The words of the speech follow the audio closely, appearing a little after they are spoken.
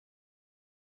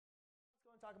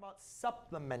Talk about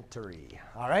supplementary.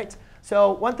 All right.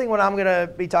 So one thing when I'm going to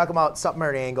be talking about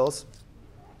supplementary angles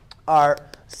are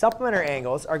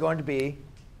going to be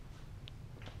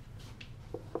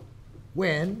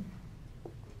when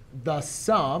the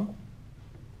sum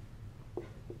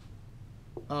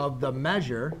of the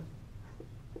measure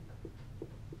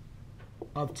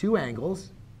of two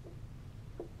angles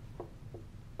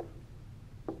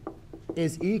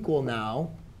is equal now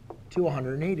to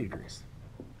 180 degrees.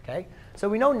 Okay? So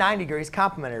we know 90 degrees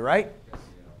complementary, right?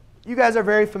 You guys are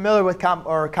very familiar with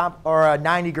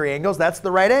 90-degree angles. That's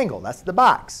the right angle. That's the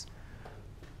box.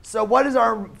 So what is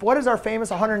our famous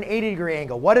 180-degree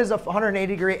angle? What does a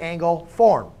 180-degree angle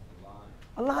form?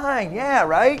 A line, yeah,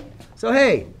 right? So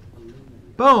hey,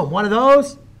 boom, one of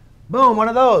those. Boom, one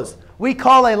of those. We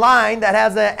call a line that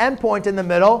has an endpoint in the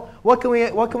middle. What can we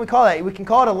call that? We can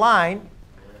call it a line,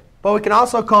 but we can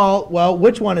also call, well,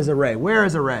 which one is a ray? Where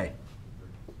is a ray?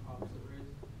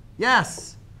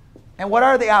 Yes. And what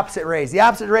are the opposite rays? The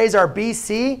opposite rays are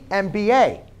BC and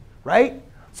BA, right?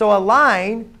 So a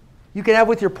line you can have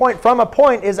with your point from a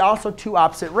point is also two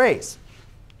opposite rays.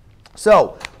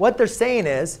 So what they're saying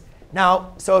is,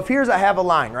 now, so if I have a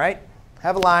line, right? I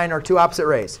have a line or two opposite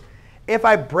rays. If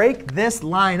I break this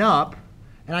line up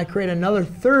and I create another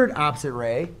third opposite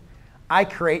ray, I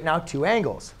create now two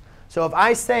angles. So if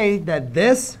I say that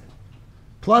this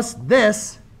plus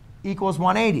this equals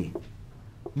 180,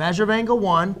 measure of angle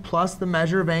 1 plus the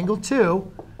measure of angle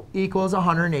 2 equals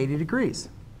 180 degrees.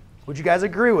 Would you guys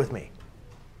agree with me?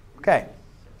 OK.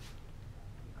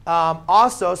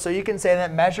 Also, so you can say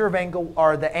that measure of angle,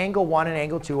 or the angle 1 and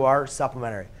angle 2 are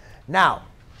supplementary. Now,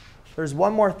 there's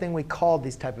one more thing we called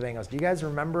these type of angles. Do you guys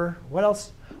remember? What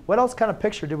else kind of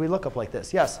picture did we look up like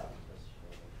this? Yes?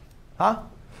 Huh?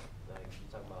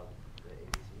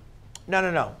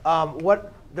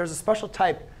 No. There's a special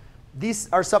type. These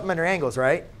are supplementary angles,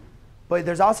 right? But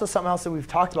there's also something else that we've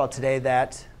talked about today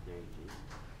that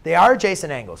they are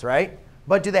adjacent angles, right?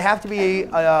 But do they have to be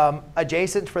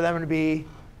adjacent for them to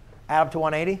add up to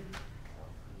 180?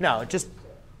 No,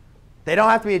 they don't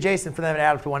have to be adjacent for them to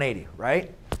add up to 180,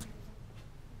 right?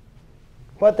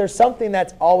 But there's something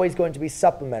that's always going to be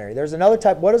supplementary. There's another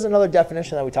type. What is another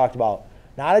definition that we talked about?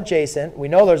 Not adjacent. We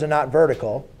know there's a not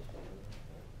vertical.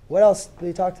 What else did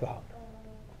we talk about?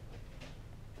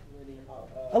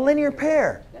 A linear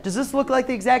pair. Does this look like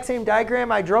the exact same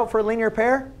diagram I drew for a linear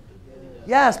pair?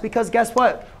 Yes, because guess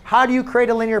what? How do you create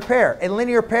a linear pair? A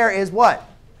linear pair is what?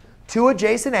 Two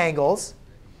adjacent angles,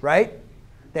 right?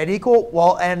 That equal,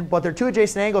 but they're two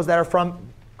adjacent angles that are from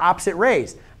opposite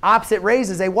rays. Opposite rays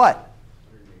is a what?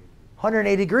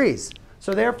 180 degrees.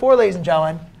 So therefore, ladies and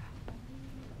gentlemen,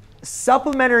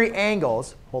 supplementary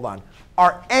angles,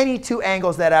 are any two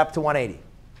angles that add up to 180.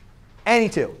 Any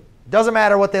two. Doesn't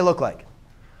matter what they look like.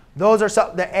 Those are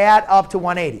that add up to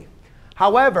 180.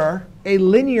 However, a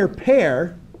linear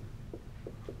pair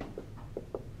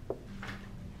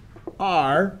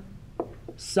are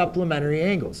supplementary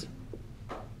angles.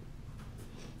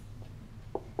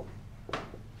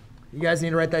 You guys need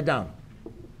to write that down.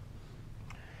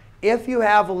 If you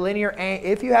have a linear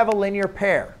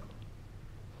pair,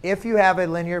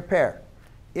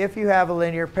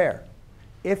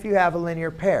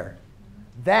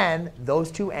 then those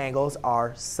two angles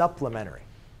are supplementary.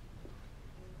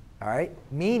 All right?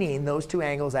 Meaning those two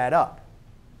angles add up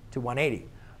to 180.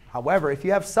 However, if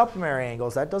you have supplementary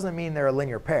angles, that doesn't mean they're a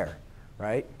linear pair,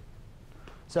 right?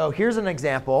 So here's an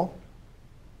example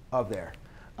of there.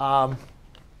 So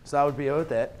that would be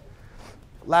with it.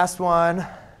 Last one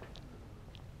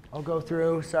I'll go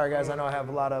through. Sorry, guys. I know I have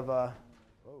a lot of